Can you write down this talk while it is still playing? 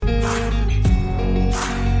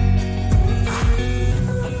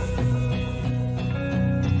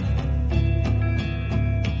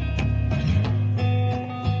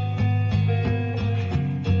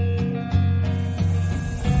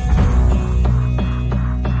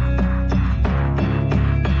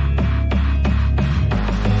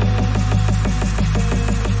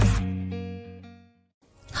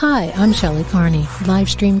Hi, I'm Shelley Carney, live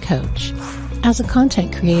stream coach. As a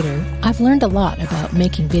content creator, I've learned a lot about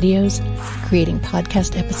making videos, creating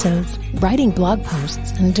podcast episodes, writing blog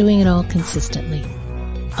posts, and doing it all consistently.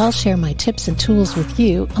 I'll share my tips and tools with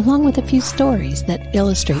you, along with a few stories that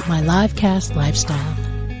illustrate my livecast lifestyle.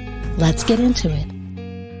 Let's get into it.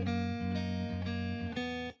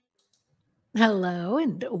 Hello,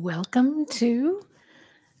 and welcome to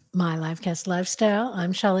my livecast lifestyle.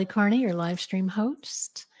 I'm Shelley Carney, your live stream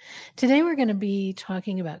host. Today, we're going to be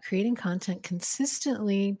talking about creating content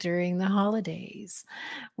consistently during the holidays.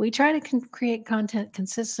 We try to create content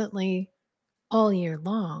consistently all year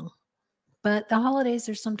long, but the holidays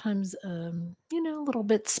are sometimes, a little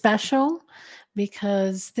bit special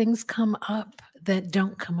because things come up that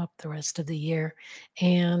don't come up the rest of the year,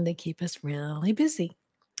 and they keep us really busy.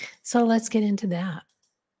 So let's get into that.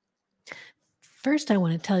 First, I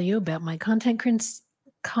want to tell you about my content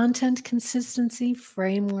consistency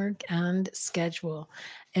framework and schedule.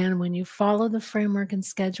 And when you follow the framework and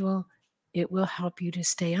schedule, it will help you to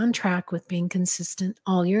stay on track with being consistent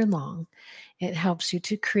all year long. It helps you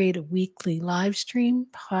to create a weekly live stream,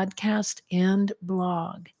 podcast, and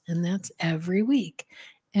blog. And that's every week.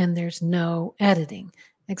 And there's no editing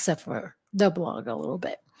except for the blog a little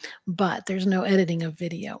bit. But there's no editing of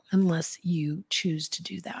video unless you choose to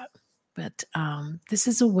do that. But this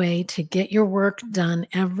is a way to get your work done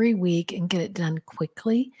every week and get it done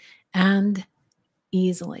quickly and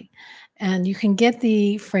easily. And you can get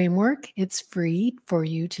the framework. It's free for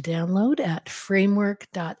you to download at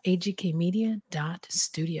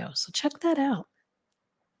framework.agkmedia.studio. So check that out.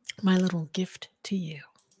 My little gift to you.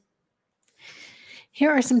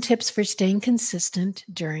 Here are some tips for staying consistent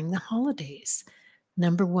during the holidays.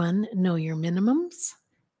 Number 1, know your minimums.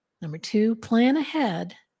 Number 2, plan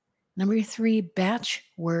ahead. Number 3, batch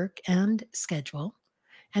work and schedule.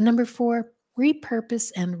 And number 4,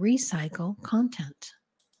 repurpose and recycle content.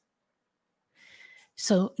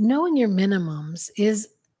 So knowing your minimums is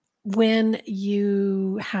when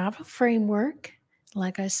you have a framework,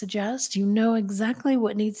 like I suggest, you know exactly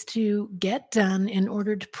what needs to get done in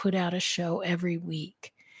order to put out a show every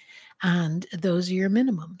week. And those are your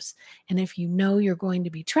minimums. And if you know you're going to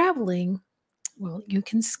be traveling, well, you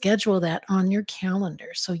can schedule that on your calendar.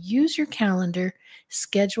 So use your calendar,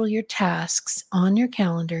 schedule your tasks on your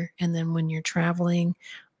calendar, and then when you're traveling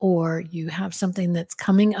or you have something that's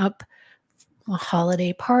coming up, a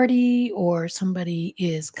holiday party, or somebody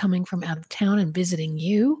is coming from out of town and visiting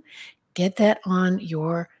you, get that on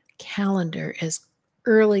your calendar as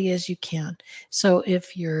early as you can. So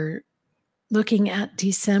if you're looking at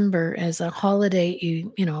December as a holiday,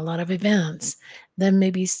 a lot of events, then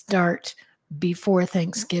maybe start before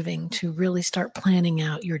Thanksgiving to really start planning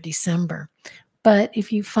out your December. But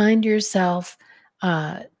if you find yourself,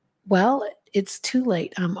 it's too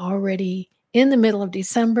late. I'm already in the middle of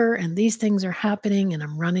December and these things are happening and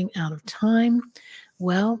I'm running out of time.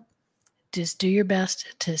 Well, just do your best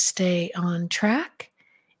to stay on track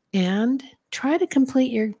and try to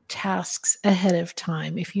complete your tasks ahead of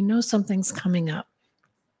time if you know something's coming up.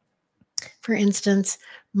 For instance,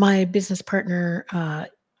 my business partner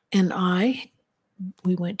and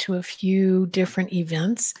we went to a few different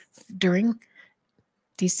events during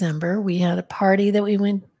December. We had a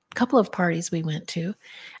couple of parties we went to,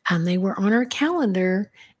 and they were on our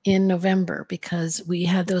calendar in November because we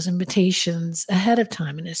had those invitations ahead of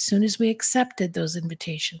time. And as soon as we accepted those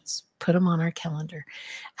invitations, put them on our calendar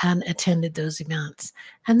and attended those events.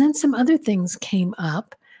 And then some other things came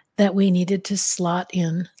up that we needed to slot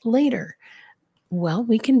in later. Well,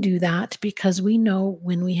 we can do that because we know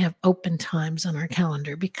when we have open times on our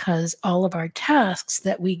calendar because all of our tasks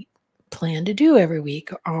that we plan to do every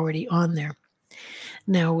week are already on there.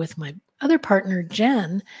 Now, with my other partner,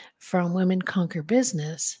 Jen, from Women Conquer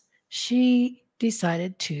Business, she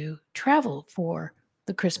decided to travel for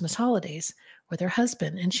the Christmas holidays with her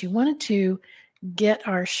husband, and she wanted to get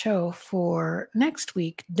our show for next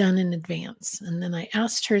week done in advance. And then I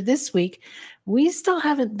asked her this week, we still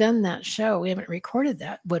haven't done that show. We haven't recorded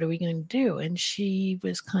that. What are we going to do? And she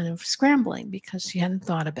was kind of scrambling because she hadn't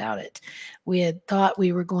thought about it. We had thought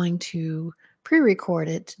we were going to pre-record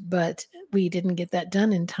it, but we didn't get that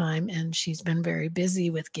done in time. And she's been very busy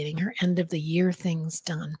with getting her end of the year things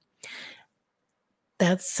done.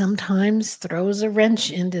 That sometimes throws a wrench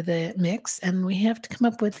into the mix, and we have to come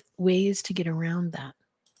up with ways to get around that.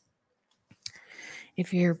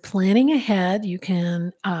 If you're planning ahead, you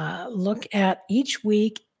can look at each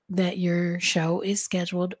week that your show is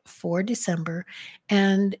scheduled for December,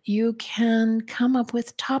 and you can come up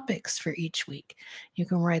with topics for each week. You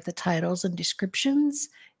can write the titles and descriptions.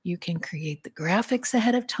 You can create the graphics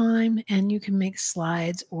ahead of time, and you can make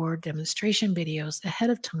slides or demonstration videos ahead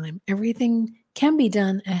of time. Everything can be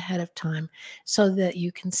done ahead of time so that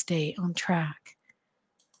you can stay on track.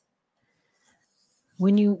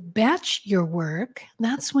 When you batch your work,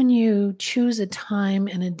 that's when you choose a time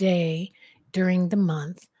and a day during the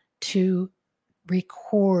month to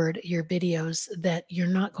record your videos that you're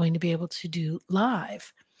not going to be able to do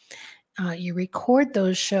live. You record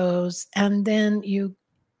those shows, and then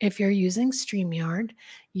if you're using StreamYard,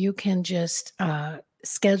 you can just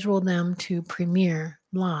schedule them to premiere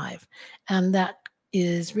live. And that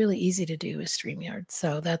is really easy to do with StreamYard.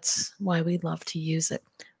 So that's why we love to use it.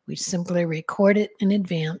 We simply record it in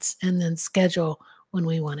advance and then schedule when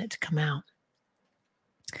we want it to come out.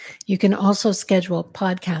 You can also schedule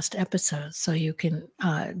podcast episodes. So you can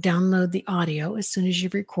download the audio as soon as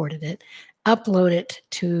you've recorded it, upload it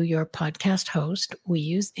to your podcast host. We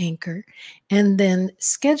use Anchor, and then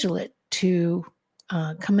schedule it to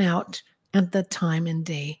come out at the time and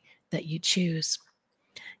day that you choose.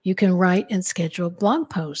 You can write and schedule blog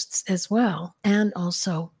posts as well, and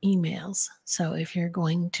also emails. So if you're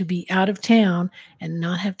going to be out of town and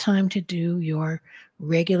not have time to do your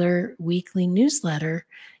regular weekly newsletter,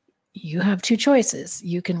 you have two choices.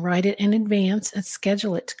 You can write it in advance and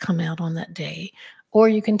schedule it to come out on that day, or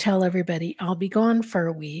you can tell everybody, I'll be gone for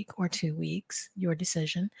a week or 2 weeks, your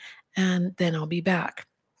decision, and then I'll be back.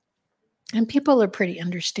 And people are pretty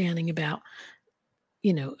understanding about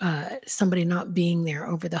somebody not being there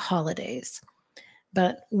over the holidays.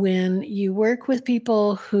 But when you work with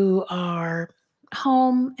people who are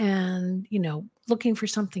home and, looking for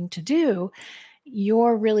something to do,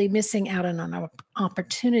 you're really missing out on an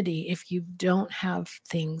opportunity if you don't have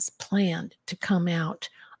things planned to come out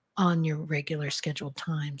on your regular scheduled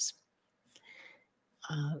times.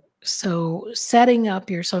 So setting up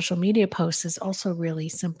your social media posts is also really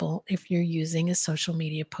simple if you're using a social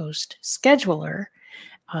media post scheduler.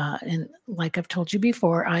 And like I've told you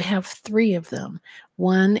before, I have 3 of them.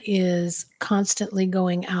 One is constantly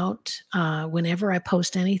going out. Whenever I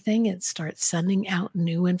post anything, it starts sending out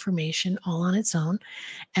new information all on its own.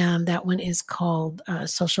 And that one is called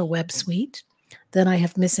Social Web Suite. Then I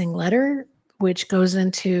have Missing Letter, which goes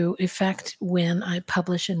into effect when I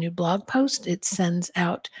publish a new blog post. It sends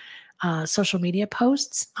out social media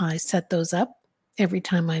posts. I set those up every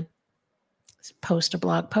time I post a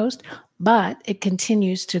blog post, but it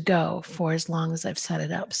continues to go for as long as I've set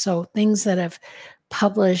it up. So things that I've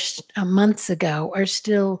published months ago are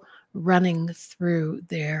still running through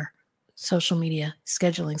their social media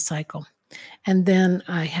scheduling cycle. And then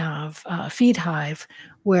I have FeedHive,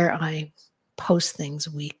 where I post things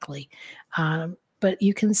weekly. But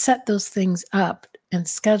you can set those things up and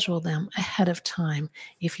schedule them ahead of time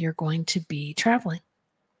if you're going to be traveling.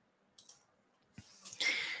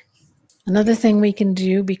 Another thing we can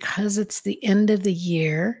do, because it's the end of the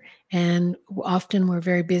year, and often we're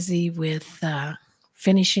very busy with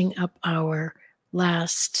finishing up our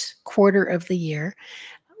last quarter of the year,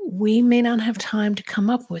 we may not have time to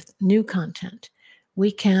come up with new content.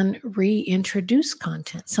 We can reintroduce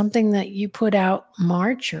content, something that you put out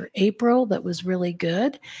March or April that was really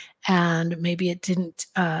good, and maybe it didn't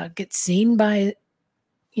get seen by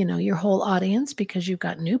your whole audience because you've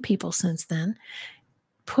got new people since then.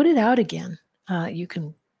 Put it out again. You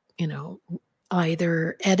can,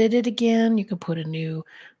 either edit it again, you can put a new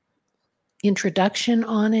introduction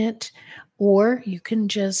on it, or you can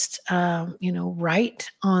just, write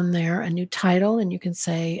on there a new title, and you can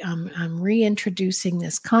say, I'm reintroducing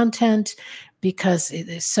this content because it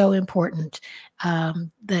is so important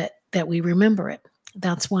that we remember it.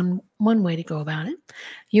 That's one way to go about it.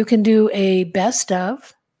 You can do a best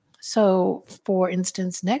of. So, for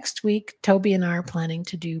instance, next week, Toby and I are planning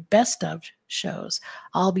to do best of shows.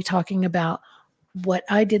 I'll be talking about what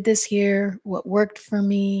I did this year, what worked for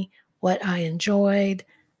me, what I enjoyed,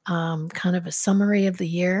 kind of a summary of the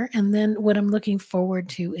year, and then what I'm looking forward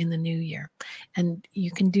to in the new year. And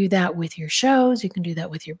you can do that with your shows. You can do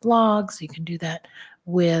that with your blogs. You can do that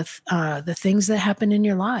with the things that happen in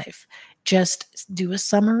your life. Just do a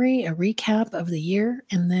summary, a recap of the year,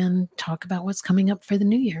 and then talk about what's coming up for the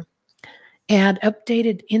new year. Add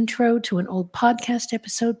updated intro to an old podcast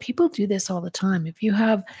episode. People do this all the time. If you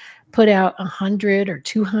have put out 100 or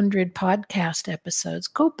 200 podcast episodes,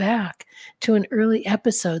 go back to an early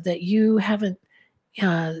episode that you haven't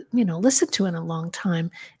listened to in a long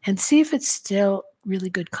time and see if it's still really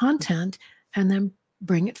good content, and then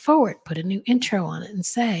bring it forward, put a new intro on it and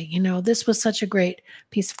say, this was such a great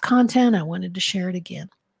piece of content. I wanted to share it again.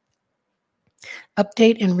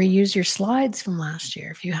 Update and reuse your slides from last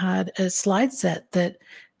year. If you had a slide set that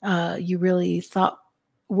you really thought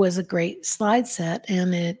was a great slide set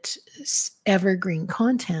and it's evergreen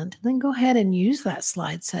content, then go ahead and use that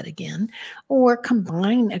slide set again or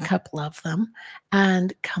combine a couple of them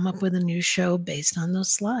and come up with a new show based on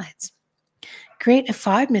those slides. Create a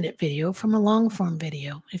 5-minute video from a long form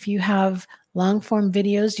video. If you have long form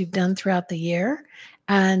videos you've done throughout the year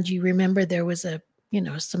and you remember there was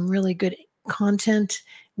some really good content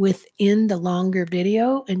within the longer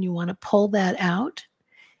video and you want to pull that out,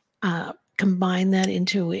 combine that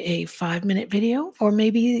into a 5-minute video, or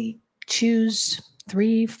maybe choose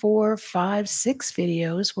 3, 4, 5, 6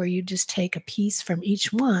 videos where you just take a piece from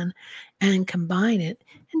each one and combine it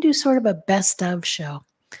and do sort of a best of show.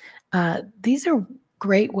 These are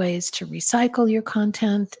great ways to recycle your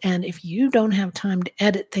content. And if you don't have time to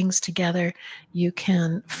edit things together, you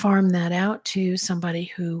can farm that out to somebody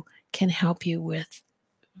who can help you with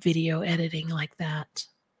video editing like that.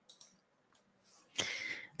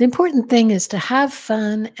 The important thing is to have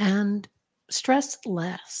fun and stress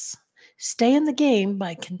less. Stay in the game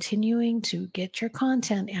by continuing to get your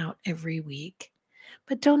content out every week,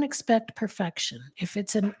 but don't expect perfection. If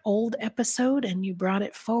it's an old episode and you brought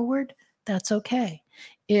it forward, that's okay.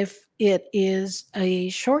 If it is a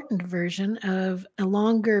shortened version of a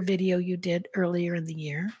longer video you did earlier in the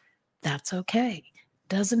year, that's okay.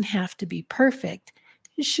 Doesn't have to be perfect.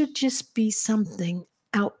 It should just be something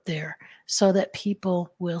out there so that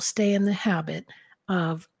people will stay in the habit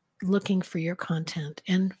of looking for your content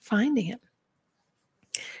and finding it.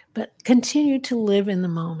 But continue to live in the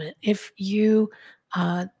moment. If you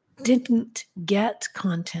didn't get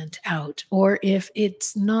content out, or if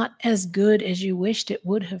it's not as good as you wished it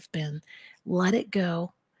would have been, let it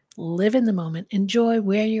go, live in the moment, enjoy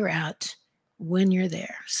where you're at when you're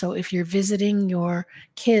there. So if you're visiting your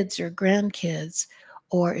kids or grandkids,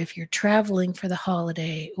 or if you're traveling for the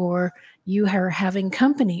holiday, or you are having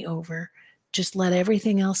company over, just let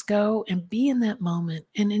everything else go and be in that moment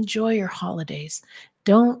and enjoy your holidays.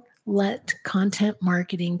 Don't let content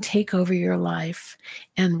marketing take over your life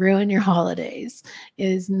and ruin your holidays. It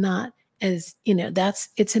is not as,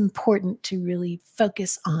 it's important to really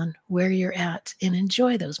focus on where you're at and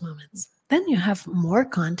enjoy those moments. Then you have more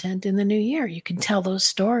content in the new year. You can tell those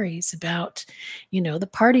stories about, the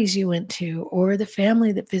parties you went to or the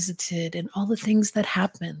family that visited and all the things that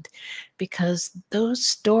happened, because those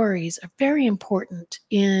stories are very important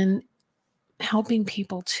in helping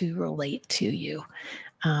people to relate to you.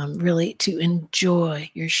 Really to enjoy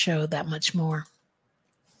your show that much more.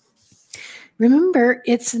 Remember,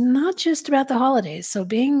 it's not just about the holidays. So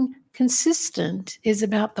being consistent is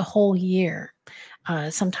about the whole year.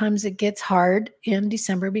 Sometimes it gets hard in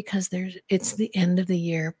December because it's the end of the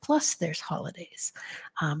year, plus there's holidays.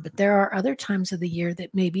 But there are other times of the year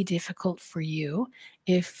that may be difficult for you.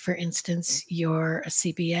 If, for instance, you're a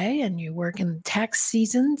CPA and you work in tax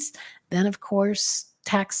seasons, then of course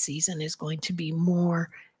tax season is going to be more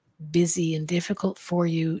busy and difficult for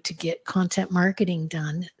you to get content marketing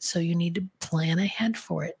done. So you need to plan ahead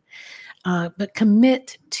for it. But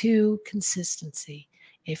commit to consistency.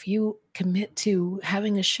 If you commit to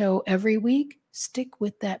having a show every week, stick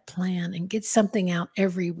with that plan and get something out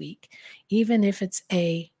every week, even if it's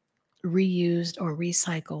a reused or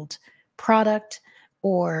recycled product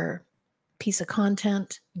or piece of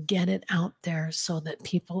content. Get it out there so that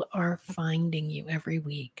people are finding you every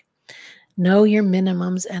week. Know your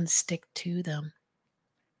minimums and stick to them.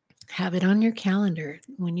 Have it on your calendar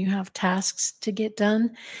when you have tasks to get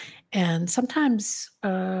done. And sometimes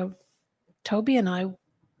Toby and I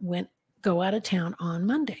go out of town on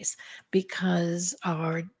Mondays because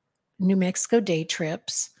our New Mexico day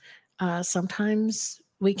trips, sometimes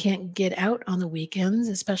we can't get out on the weekends,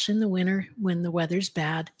 especially in the winter when the weather's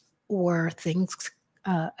bad or things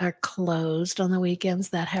are closed on the weekends.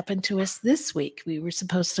 That happened to us this week. We were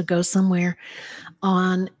supposed to go somewhere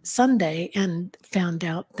on Sunday and found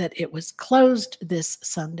out that it was closed this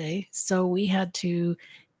Sunday. So we had to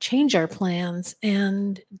change our plans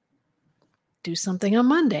and do something on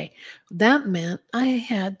Monday. That meant I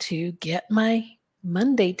had to get my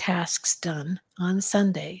Monday tasks done on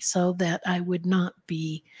Sunday so that I would not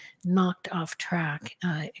be knocked off track.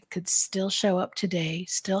 I could still show up today,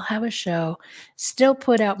 still have a show, still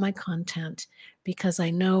put out my content because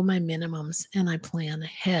I know my minimums and I plan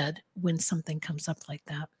ahead when something comes up like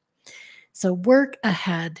that. So work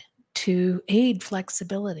ahead to aid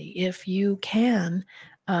flexibility. If you can,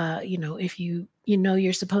 if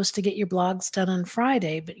you're supposed to get your blogs done on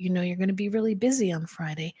Friday, but you're going to be really busy on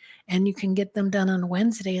Friday and you can get them done on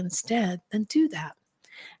Wednesday instead, then do that.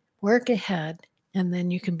 Work ahead and then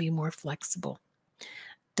you can be more flexible.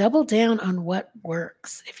 double down on what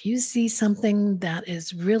works. If you see something that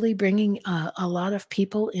is really bringing a lot of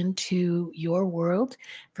people into your world,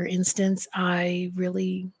 for instance, I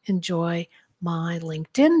really enjoy my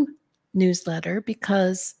LinkedIn newsletter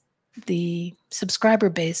because the subscriber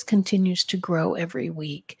base continues to grow every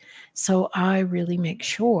week. So I really make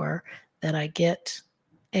sure that I get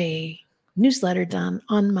a newsletter done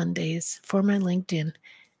on Mondays for my LinkedIn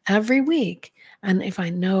every week. And if I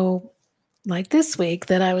know, like this week,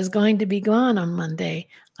 that I was going to be gone on Monday,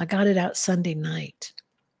 I got it out Sunday night.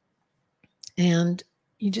 And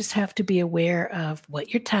you just have to be aware of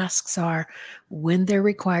what your tasks are, when they're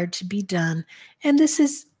required to be done. And this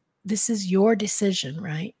is your decision,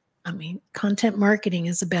 right? I mean, content marketing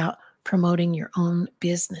is about promoting your own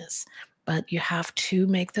business, but you have to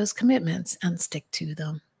make those commitments and stick to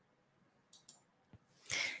them.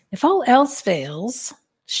 If all else fails,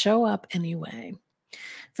 show up anyway.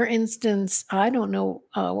 For instance, I don't know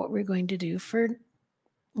what we're going to do for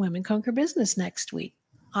Women Conquer Business next week.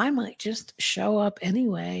 I might just show up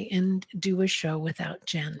anyway and do a show without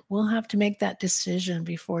Jen. We'll have to make that decision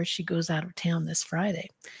before she goes out of town this Friday.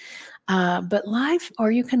 But live,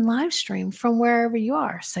 or you can live stream from wherever you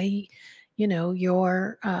are. Say,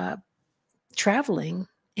 you're traveling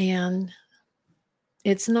and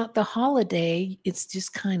it's not the holiday. It's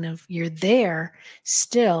just kind of, you're there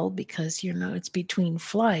still because, it's between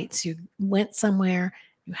flights. You went somewhere,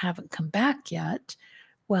 you haven't come back yet.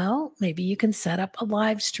 Well, maybe you can set up a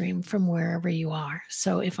live stream from wherever you are.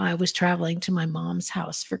 So if I was traveling to my mom's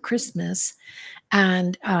house for Christmas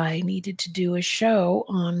and I needed to do a show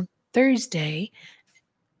on Thursday,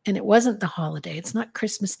 and it wasn't the holiday, it's not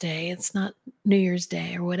Christmas Day, it's not New Year's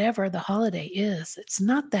Day or whatever the holiday is, it's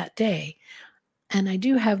not that day, and I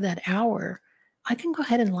do have that hour, I can go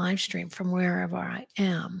ahead and live stream from wherever I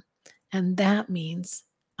am. And that means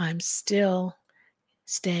I'm still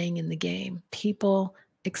staying in the game. People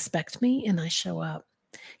expect me and I show up.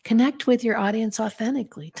 Connect with your audience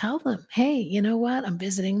authentically. Tell them, hey, you know what? I'm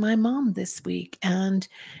visiting my mom this week and,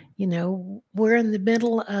 we're in the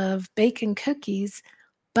middle of baking cookies,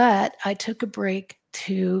 but I took a break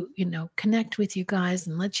to, connect with you guys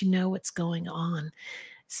and let you know what's going on.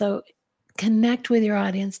 So connect with your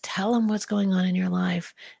audience, tell them what's going on in your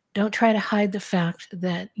life. Don't try to hide the fact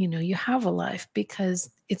that, you have a life,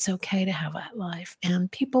 because it's okay to have a life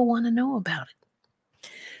and people want to know about it.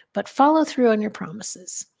 But follow through on your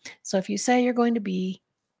promises. So if you say you're going to be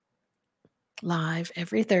live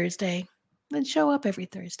every Thursday, then show up every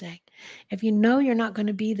Thursday. If you know you're not going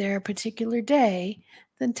to be there a particular day,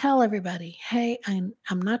 then tell everybody, hey, I'm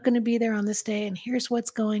not going to be there on this day, and here's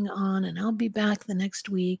what's going on, and I'll be back the next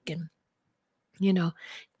week. And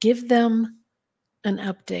give them an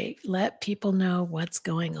update. Let people know what's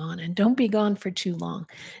going on, and don't be gone for too long.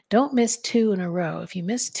 Don't miss 2 in a row. If you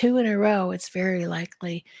miss 2 in a row, it's very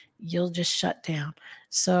likely you'll just shut down.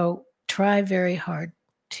 So try very hard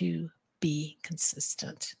to be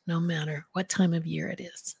consistent, no matter what time of year it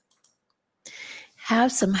is.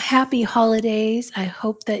 Have some happy holidays. I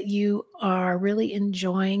hope that you are really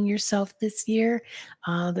enjoying yourself this year.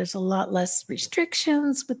 There's a lot less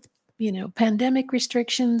restrictions with pandemic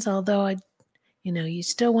restrictions, although you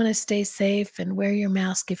still want to stay safe and wear your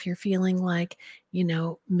mask if you're feeling like,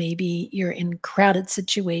 maybe you're in crowded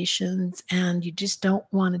situations and you just don't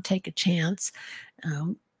want to take a chance.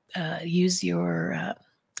 Use your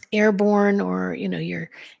airborne or,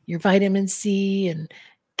 your vitamin C, and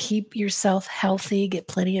keep yourself healthy, get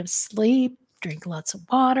plenty of sleep, drink lots of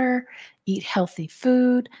water, eat healthy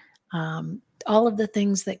food. All of the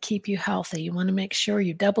things that keep you healthy. You want to make sure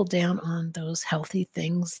you double down on those healthy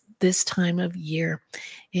things this time of year.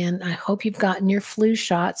 And I hope you've gotten your flu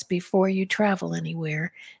shots before you travel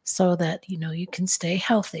anywhere so that, you can stay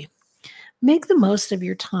healthy. Make the most of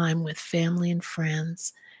your time with family and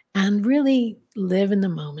friends and really live in the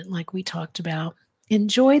moment like we talked about.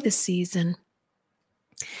 Enjoy the season.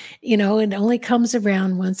 It only comes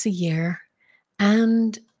around once a year.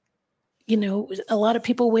 And, a lot of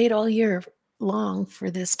people wait all year long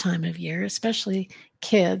for this time of year, especially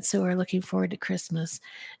kids who are looking forward to Christmas.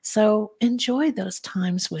 So enjoy those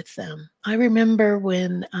times with them. I remember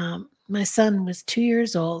when my son was 2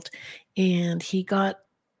 years old and he got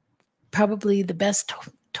probably the best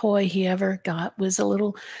toy he ever got was a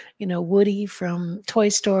little, Woody from Toy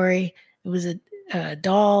Story. It was a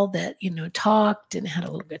doll that, talked and had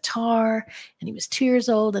a little guitar, and he was 2 years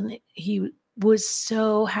old and he was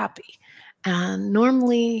so happy. And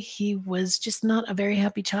normally he was just not a very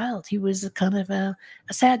happy child. He was a kind of a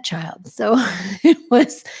sad child. So it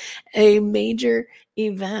was a major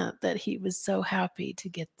event that he was so happy to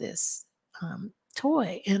get this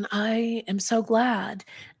toy. And I am so glad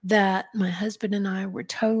that my husband and I were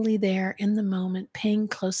totally there in the moment, paying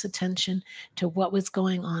close attention to what was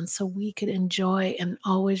going on so we could enjoy and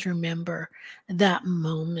always remember that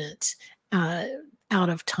moment uh, out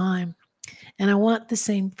of time. And I want the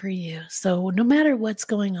same for you. So no matter what's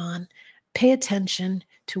going on, pay attention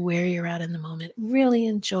to where you're at in the moment. Really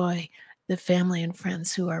enjoy the family and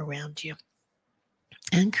friends who are around you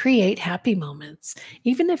and create happy moments.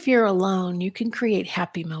 Even if you're alone, you can create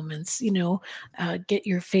happy moments. Get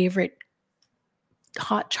your favorite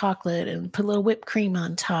hot chocolate and put a little whipped cream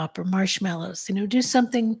on top or marshmallows. Do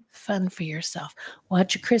something fun for yourself.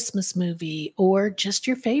 Watch a Christmas movie or just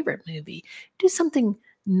your favorite movie. Do something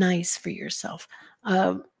nice for yourself.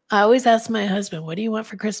 I always ask my husband, "What do you want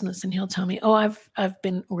for Christmas?" And he'll tell me, "Oh, I've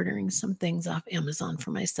been ordering some things off Amazon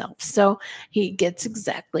for myself." So he gets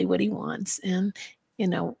exactly what he wants, and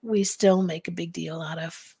we still make a big deal out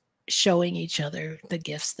of showing each other the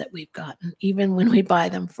gifts that we've gotten, even when we buy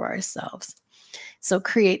them for ourselves. So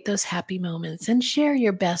create those happy moments and share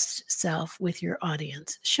your best self with your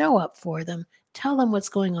audience. Show up for them. Tell them what's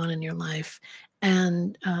going on in your life.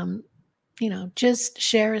 And, just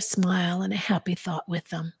share a smile and a happy thought with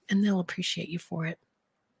them, and they'll appreciate you for it.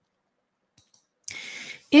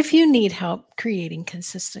 If you need help creating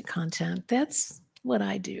consistent content, that's what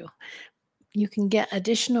I do. You can get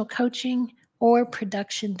additional coaching or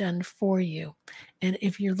production done for you. And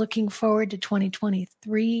if you're looking forward to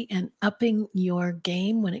 2023 and upping your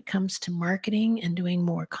game when it comes to marketing and doing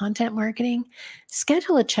more content marketing,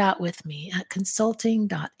 schedule a chat with me at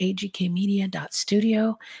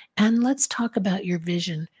consulting.agkmedia.studio and let's talk about your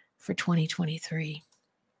vision for 2023.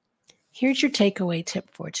 Here's your takeaway tip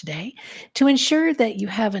for today. To ensure that you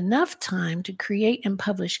have enough time to create and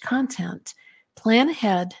publish content, plan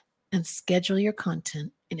ahead and schedule your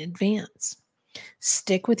content in advance.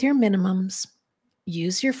 Stick with your minimums,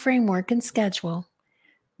 use your framework and schedule,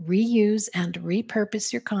 reuse and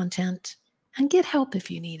repurpose your content, and get help if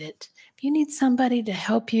you need it. If you need somebody to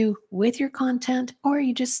help you with your content, or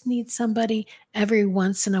you just need somebody every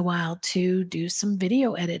once in a while to do some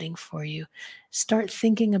video editing for you, start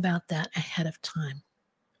thinking about that ahead of time.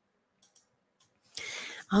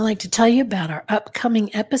 I'd like to tell you about our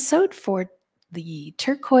upcoming episode for the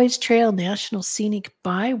Turquoise Trail National Scenic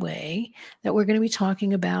Byway that we're going to be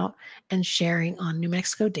talking about and sharing on New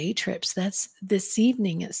Mexico day trips. That's this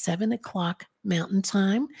evening at 7 o'clock Mountain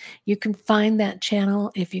Time. You can find that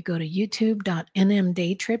channel if you go to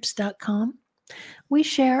youtube.nmdaytrips.com. We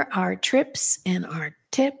share our trips and our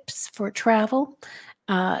tips for travel,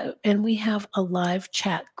 and we have a live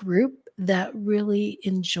chat group that really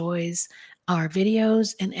enjoys our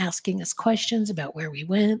videos and asking us questions about where we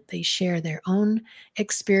went. They share their own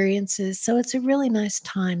experiences. So it's a really nice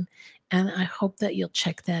time. And I hope that you'll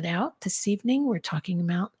check that out. This evening, we're talking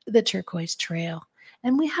about the Turquoise Trail.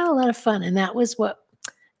 And we had a lot of fun. And that was what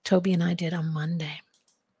Toby and I did on Monday.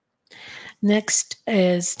 Next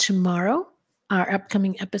is tomorrow. Our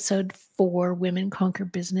upcoming episode for Women Conquer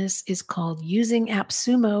Business is called Using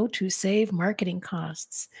AppSumo to Save Marketing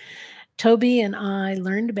Costs. Toby and I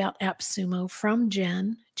learned about AppSumo from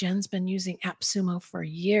Jen. Jen's been using AppSumo for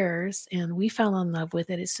years, and we fell in love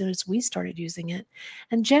with it as soon as we started using it.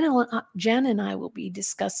 And Jen and I will be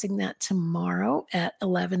discussing that tomorrow at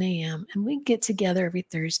 11 a.m. And we get together every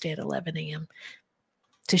Thursday at 11 a.m.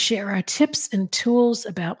 to share our tips and tools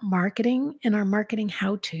about marketing and our marketing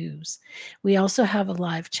how-tos. We also have a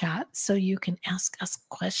live chat, so you can ask us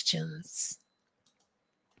questions.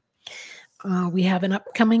 We have an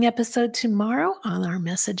upcoming episode tomorrow on our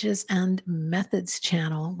Messages and Methods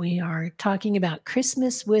channel. We are talking about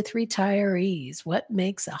Christmas with retirees, what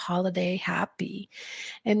makes a holiday happy.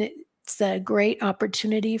 And it's a great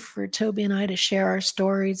opportunity for Toby and I to share our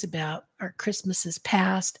stories about our Christmases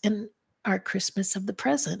past and our Christmas of the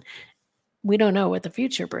present. We don't know what the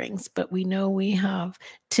future brings, but we know we have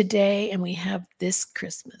today and we have this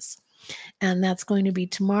Christmas. And that's going to be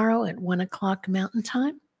tomorrow at 1 o'clock Mountain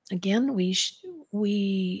Time. Again, we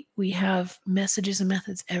have Messages and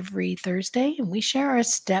Methods every Thursday, and we share our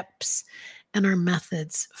steps and our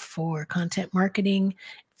methods for content marketing,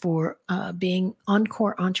 for being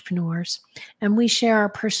encore entrepreneurs, and we share our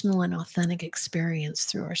personal and authentic experience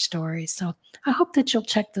through our stories. So I hope that you'll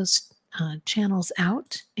check those channels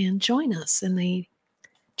out and join us in the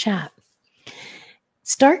chat.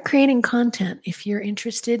 Start creating content if you're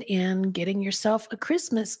interested in getting yourself a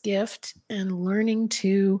Christmas gift and learning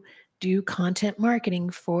to do content marketing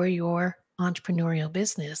for your entrepreneurial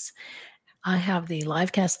business. I have the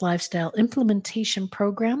Livecast Lifestyle Implementation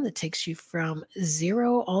Program that takes you from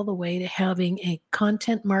zero all the way to having a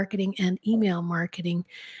content marketing and email marketing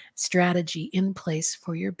strategy in place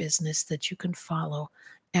for your business that you can follow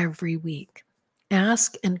every week.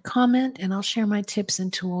 Ask and comment, and I'll share my tips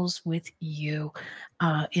and tools with you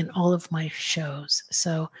in all of my shows.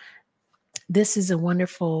 So this is a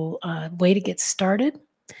wonderful way to get started.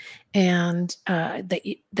 And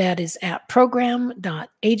that is at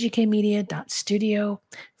program.agkmedia.studio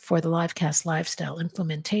for the Livecast Lifestyle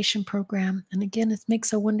Implementation Program. And again, it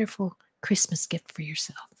makes a wonderful Christmas gift for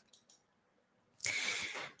yourself.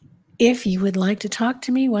 If you would like to talk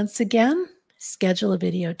to me once again, schedule a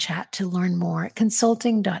video chat to learn more at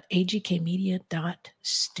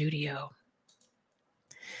consulting.agkmedia.studio.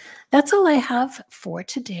 That's all I have for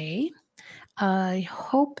today. I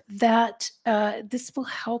hope that this will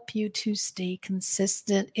help you to stay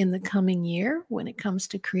consistent in the coming year when it comes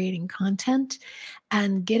to creating content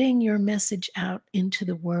and getting your message out into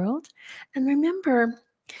the world. And remember,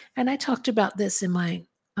 and I talked about this in my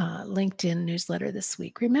LinkedIn newsletter this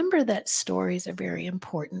week, remember that stories are very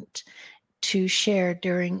important to share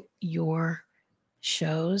during your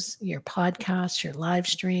shows, your podcasts, your live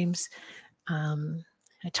streams.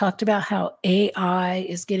 I talked about how AI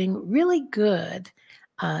is getting really good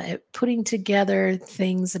at putting together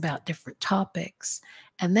things about different topics.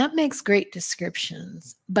 And that makes great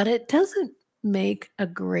descriptions, but it doesn't make a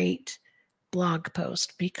great blog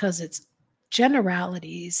post because it's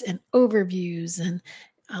generalities and overviews and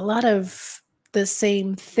a lot of the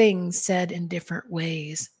same things said in different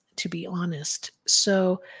ways, to be honest.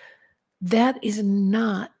 So that is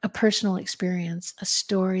not a personal experience, a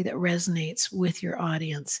story that resonates with your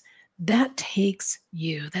audience. That takes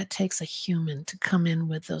a human to come in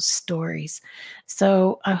with those stories.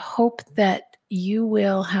 So I hope that you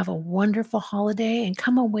will have a wonderful holiday and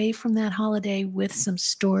come away from that holiday with some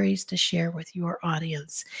stories to share with your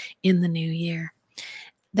audience in the new year.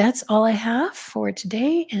 That's all I have for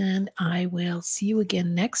today, and I will see you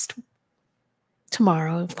again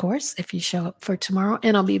tomorrow, of course, if you show up for tomorrow.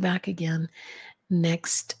 And I'll be back again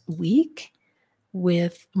next week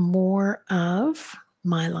with more of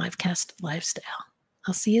my Livecast lifestyle.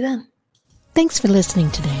 I'll see you then. Thanks for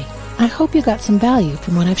listening today. I hope you got some value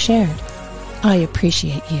from what I've shared. I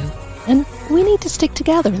appreciate you. And we need to stick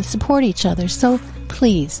together and support each other. So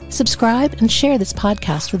please subscribe and share this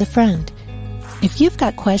podcast with a friend. If you've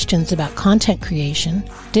got questions about content creation,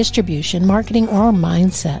 distribution, marketing, or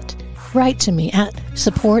mindset, write to me at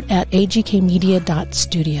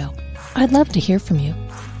support@agkmedia.studio. I'd love to hear from you.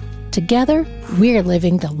 Together, we're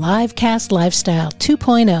living the Livecast Lifestyle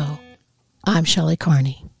 2.0. I'm Shelley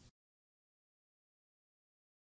Carney.